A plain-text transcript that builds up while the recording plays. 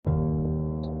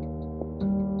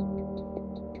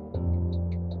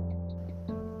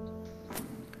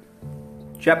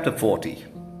Chapter 40.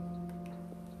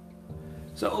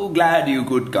 "So glad you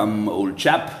could come, old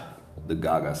chap," the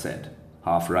Gaga said,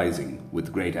 half rising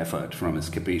with great effort from his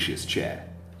capacious chair.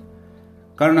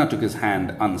 Karna took his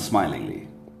hand unsmilingly.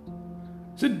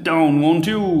 "Sit down, won't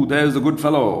you? There's a good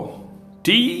fellow.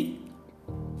 Tea?"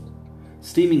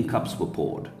 Steaming cups were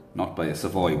poured, not by a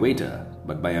Savoy waiter,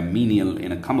 but by a menial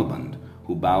in a cummerbund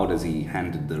who bowed as he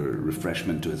handed the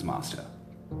refreshment to his master.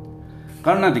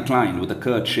 Karna declined with a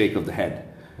curt shake of the head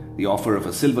the offer of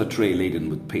a silver tray laden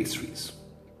with pastries.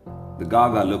 The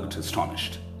Gaga looked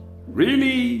astonished.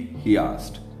 "Really?" he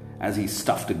asked, as he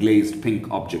stuffed a glazed pink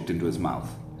object into his mouth,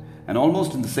 and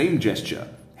almost in the same gesture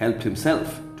helped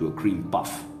himself to a cream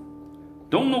puff.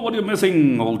 "Don't know what you're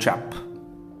missing, old chap."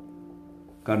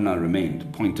 Karna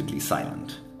remained pointedly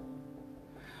silent.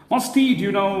 "Must eat,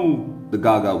 you know," the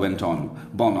Gaga went on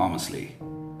bonhomously.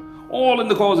 "All in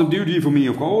the cause of duty for me,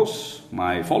 of course.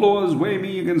 My followers weigh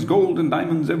me against gold and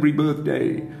diamonds every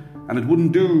birthday, and it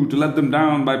wouldn't do to let them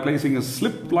down by placing a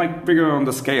slip-like figure on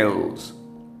the scales.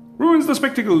 Ruins the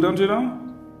spectacle, don't you know?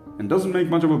 And doesn't make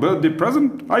much of a birthday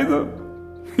present, either."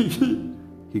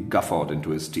 He guffawed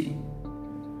into his tea.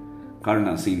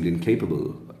 Karna seemed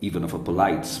incapable even of a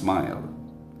polite smile.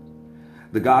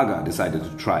 The Gaga decided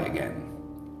to try again.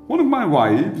 "One of my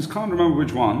wives, can't remember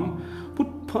which one,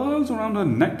 put pearls around her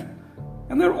neck,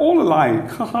 and they're all alike.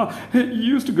 He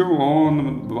used to go on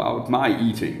about my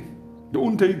eating.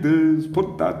 Don't take this,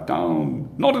 put that down,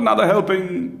 not another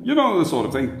helping, you know, the sort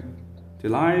of thing.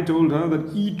 Till I told her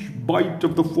that each bite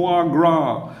of the foie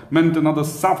gras meant another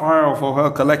sapphire for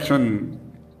her collection.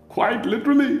 Quite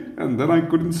literally, and then I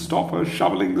couldn't stop her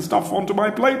shoveling the stuff onto my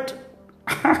plate."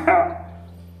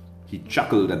 He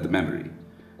chuckled at the memory,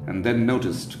 and then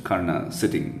noticed Karna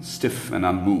sitting stiff and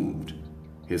unmoved,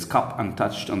 his cup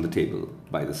untouched on the table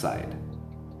by the side.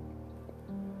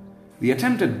 The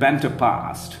attempt at banter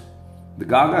past, the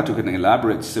Gaga took an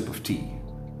elaborate sip of tea,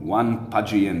 one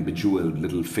pudgy and bejeweled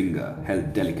little finger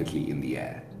held delicately in the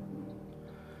air.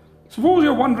 "Suppose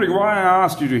you're wondering why I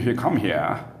asked you to come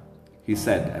here," he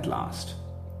said at last.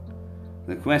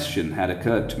 "The question had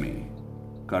occurred to me,"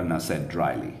 Karna said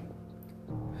dryly.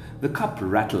 The cup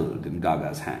rattled in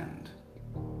Gaga's hand.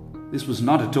 This was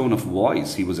not a tone of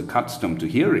voice he was accustomed to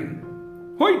hearing.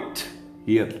 "Hoit!"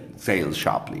 he exhaled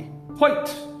sharply.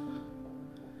 "Hoit!"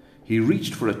 He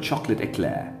reached for a chocolate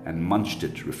eclair and munched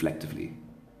it reflectively.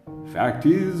 "Fact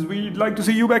is, we'd like to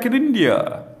see you back in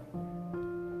India."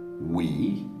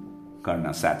 "We?"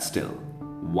 Karna sat still,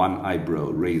 one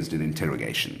eyebrow raised in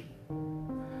interrogation.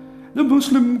 "The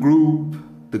Muslim group,"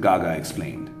 the Gaga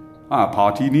explained. "Our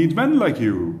party needs men like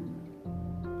you."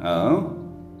 "Oh?"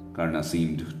 Karna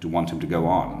seemed to want him to go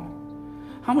on.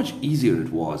 How much easier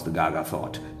it was, the Gaga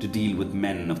thought, to deal with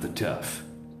men of the turf.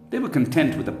 They were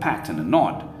content with a pat and a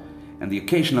nod, and the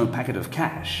occasional packet of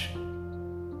cash.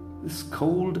 This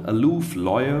cold, aloof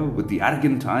lawyer with the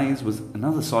arrogant eyes was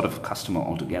another sort of customer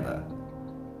altogether.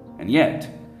 And yet,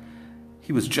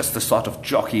 he was just the sort of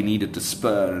jockey needed to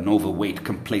spur an overweight,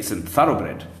 complacent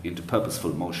thoroughbred into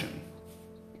purposeful motion.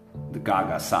 The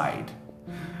Gaga sighed.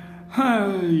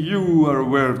 "You are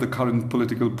aware of the current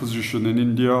political position in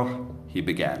India," he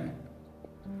began.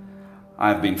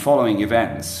 "I've been following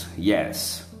events,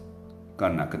 yes,"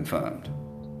 Karna confirmed.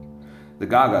 The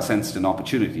Gaga sensed an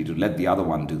opportunity to let the other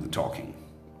one do the talking.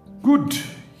 "Good,"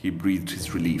 he breathed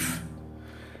his relief.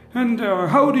 "And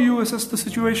how do you assess the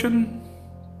situation?"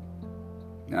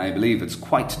 "I believe it's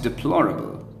quite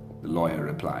deplorable," the lawyer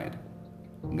replied.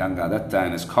 "Gangadatta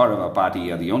and his Kaurava party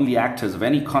are the only actors of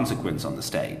any consequence on the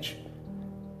stage,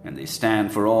 and they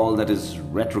stand for all that is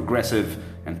retrogressive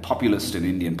and populist in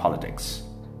Indian politics.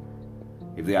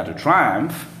 If they are to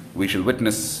triumph, we shall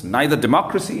witness neither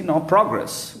democracy nor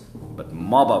progress, but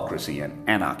mobocracy and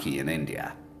anarchy in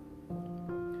India."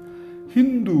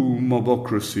 "Hindu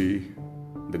mobocracy,"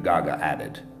 the Gaga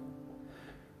added.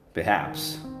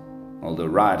 "Perhaps, although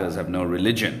rioters have no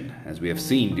religion, as we have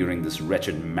seen during this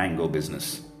wretched mango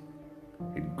business.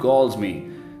 It galls me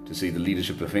to see the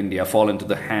leadership of India fall into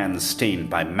the hands stained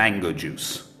by mango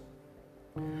juice."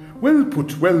 Well put,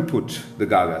 the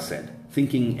Gaga said,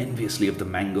 thinking enviously of the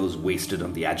mangoes wasted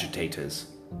on the agitators.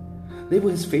 They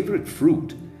were his favorite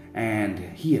fruit, and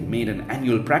he had made an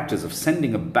annual practice of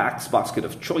sending a basket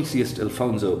of choicest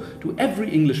Alfonso to every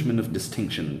Englishman of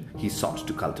distinction he sought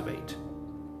to cultivate.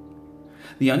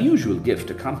 The unusual gift,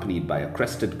 accompanied by a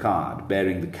crested card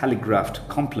bearing the calligraphed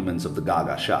compliments of the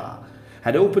Gaga Shah,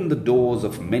 had opened the doors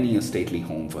of many a stately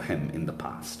home for him in the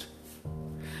past.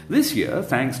 This year,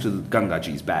 thanks to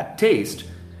Gangaji's bad taste,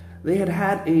 they had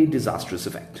had a disastrous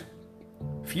effect.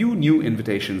 Few new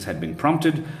invitations had been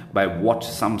prompted by what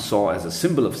some saw as a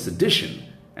symbol of sedition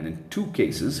and in 2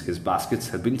 cases his baskets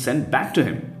have been sent back to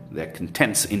him, their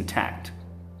contents intact.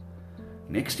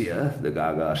 Next year, the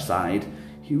Gaga sighed,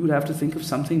 he would have to think of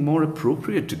something more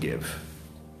appropriate to give.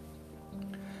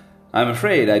 I'm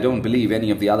afraid I don't believe any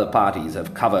of the other parties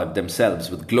have covered themselves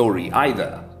with glory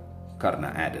either, Karna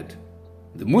added.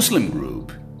 The Muslim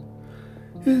group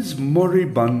is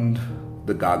moribund,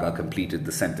 the Gaga completed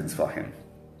the sentence for him.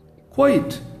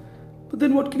 Quite. But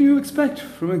then what can you expect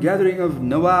from a gathering of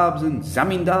Nawabs and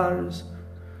Zamindars?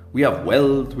 We have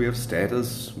wealth, we have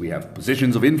status, we have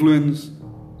positions of influence.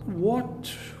 But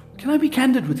what? Can I be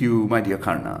candid with you, my dear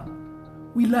Karna?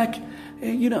 We lack,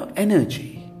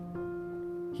 energy.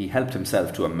 He helped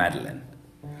himself to a Madeleine.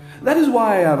 That is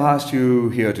why I've asked you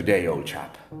here today, old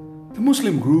chap. The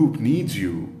Muslim group needs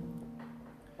you.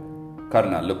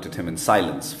 Karna looked at him in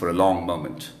silence for a long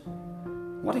moment.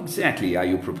 What exactly are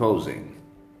you proposing?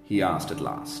 He asked at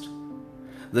last.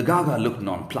 The Gaga looked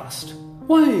nonplussed.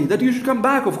 Why, that you should come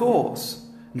back, of course.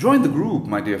 Join the group,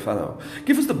 my dear fellow.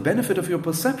 Give us the benefit of your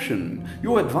perception,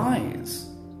 your advice.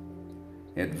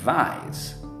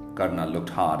 Advice? Karna looked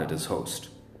hard at his host,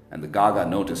 and the Gaga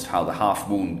noticed how the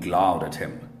half-moon glowered at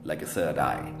him like a third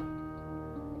eye.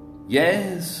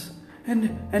 Yes,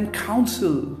 and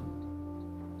counsel.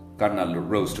 Karna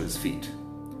rose to his feet.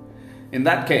 In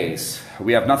that case,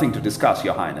 we have nothing to discuss,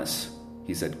 Your Highness,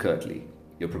 he said curtly.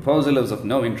 Your proposal is of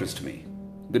no interest to me.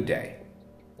 Good day.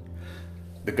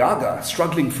 The Gaga,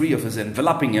 struggling free of his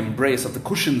enveloping embrace of the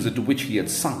cushions into which he had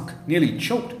sunk, nearly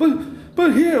choked.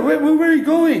 But here, where are you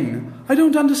going? I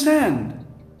don't understand.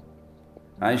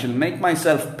 I shall make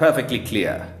myself perfectly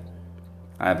clear.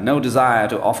 I have no desire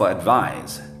to offer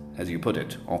advice, as you put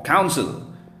it, or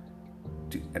counsel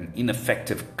to an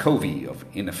ineffective covey of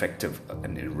ineffective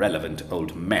and irrelevant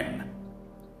old men.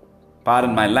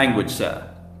 Pardon my language, sir,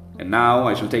 and now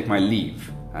I shall take my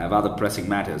leave. I have other pressing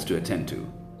matters to attend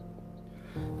to.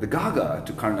 The Gaga,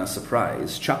 to Karna's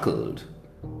surprise, chuckled,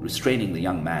 restraining the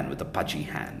young man with a pudgy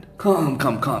hand. Come,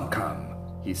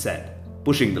 he said,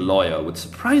 pushing the lawyer with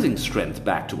surprising strength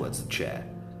back towards the chair.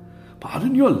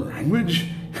 Pardon your language?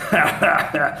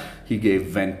 He gave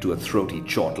vent to a throaty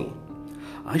chortle.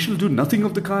 I shall do nothing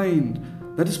of the kind.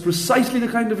 That is precisely the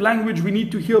kind of language we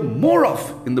need to hear more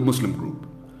of in the Muslim group.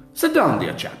 Sit down,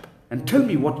 dear chap, and tell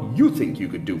me what you think you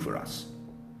could do for us.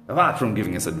 Apart from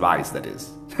giving us advice, that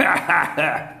is.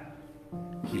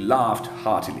 He laughed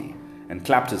heartily and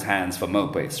clapped his hands for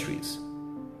more pastries.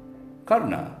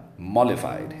 Karna,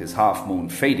 mollified, his half-moon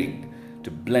fading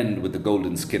to blend with the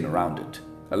golden skin around it,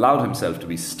 allowed himself to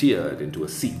be steered into a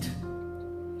seat.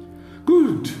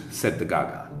 Good, said the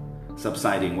Gaga,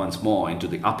 subsiding once more into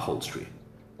the upholstery.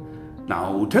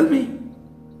 Now tell me.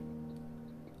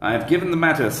 I have given the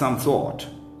matter some thought,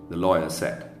 the lawyer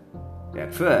said.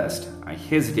 At first, I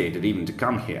hesitated even to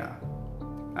come here.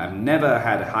 I've never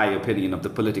had a high opinion of the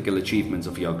political achievements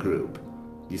of your group,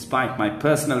 despite my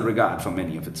personal regard for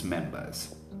many of its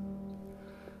members.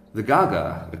 The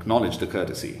Gaga acknowledged the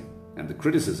courtesy, and the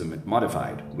criticism it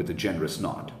modified with a generous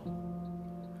nod.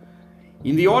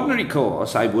 In the ordinary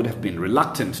course, I would have been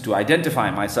reluctant to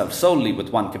identify myself solely with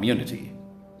one community,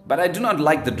 but I do not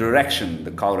like the direction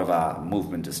the Kaurava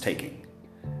movement is taking,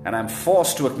 and I am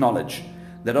forced to acknowledge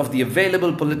that of the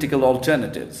available political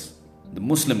alternatives, the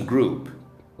Muslim group,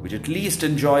 which at least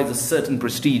enjoys a certain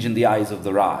prestige in the eyes of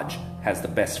the Raj, has the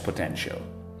best potential.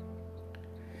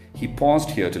 He paused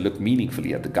here to look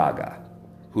meaningfully at the Gaga,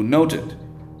 who noted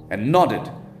and nodded,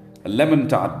 a lemon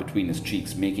tart between his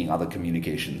cheeks making other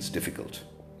communications difficult.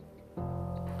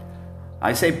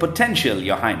 I say potential,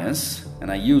 Your Highness,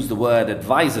 and I use the word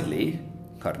advisedly,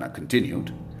 Karna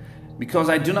continued, because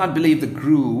I do not believe the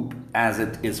group, as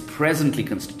it is presently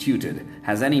constituted,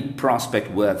 has any prospect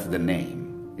worth the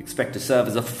name. Expect to serve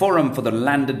as a forum for the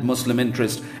landed Muslim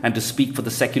interest and to speak for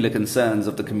the secular concerns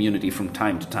of the community from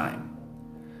time to time,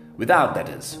 without, that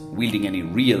is, wielding any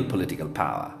real political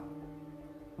power.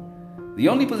 The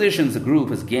only positions the group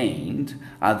has gained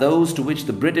are those to which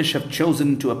the British have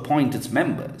chosen to appoint its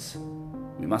members.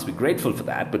 We must be grateful for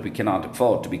that, but we cannot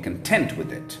afford to be content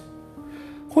with it.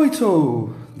 Quite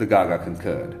so, the Gaga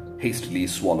concurred, hastily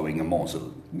swallowing a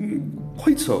morsel.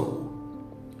 Quite so.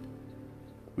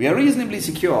 We are reasonably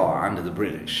secure under the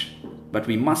British, but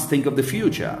we must think of the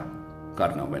future,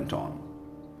 Karna went on.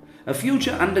 A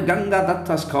future under Ganga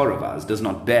Datta's Kauravas does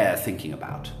not bear thinking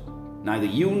about. Neither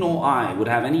you nor I would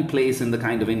have any place in the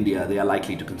kind of India they are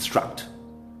likely to construct.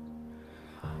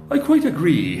 I quite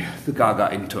agree, the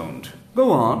Gaga intoned.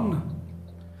 Go on.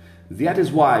 That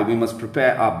is why we must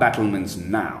prepare our battlements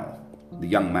now, the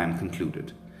young man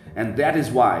concluded. And that is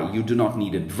why you do not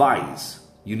need advice,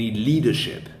 you need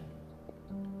leadership.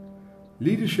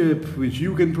 Leadership which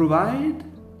you can provide?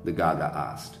 The Gaga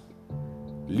asked.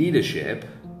 Leadership,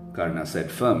 Karna said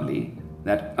firmly,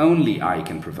 that only I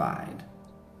can provide.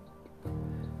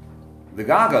 The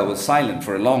Gaga was silent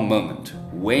for a long moment,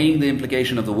 weighing the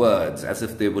implication of the words as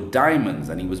if they were diamonds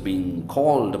and he was being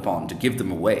called upon to give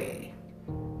them away.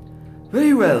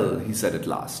 Very well, he said at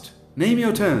last. Name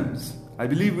your terms. I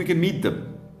believe we can meet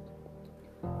them.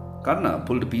 Karna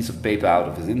pulled a piece of paper out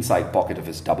of his inside pocket of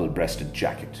his double-breasted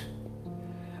jacket.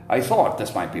 I thought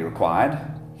this might be required,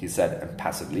 he said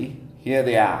impassively. Here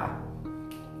they are.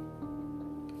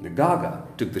 The Gaga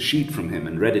took the sheet from him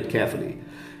and read it carefully.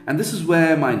 And this is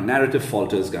where my narrative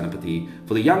falters, Ganapati,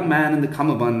 for the young man in the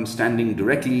cummerbund standing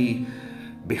directly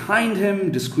behind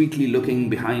him, discreetly looking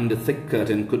behind a thick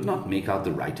curtain, could not make out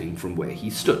the writing from where he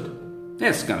stood.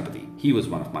 Yes, Ganapati, he was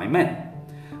one of my men.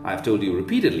 I have told you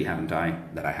repeatedly, haven't I,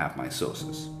 that I have my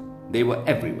sources. They were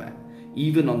everywhere,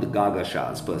 even on the Gaga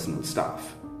Shah's personal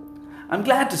staff. I'm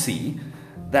glad to see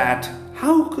that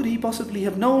how could he possibly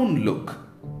have known look,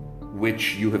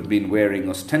 which you have been wearing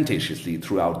ostentatiously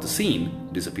throughout the scene,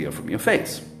 disappear from your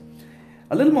face.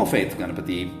 A little more faith,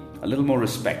 Ganapati, a little more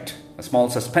respect, a small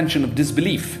suspension of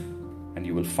disbelief, and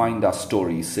you will find our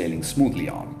story sailing smoothly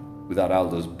on, without all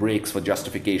those breaks for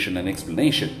justification and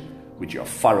explanation which your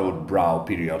furrowed brow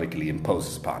periodically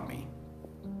imposes upon me.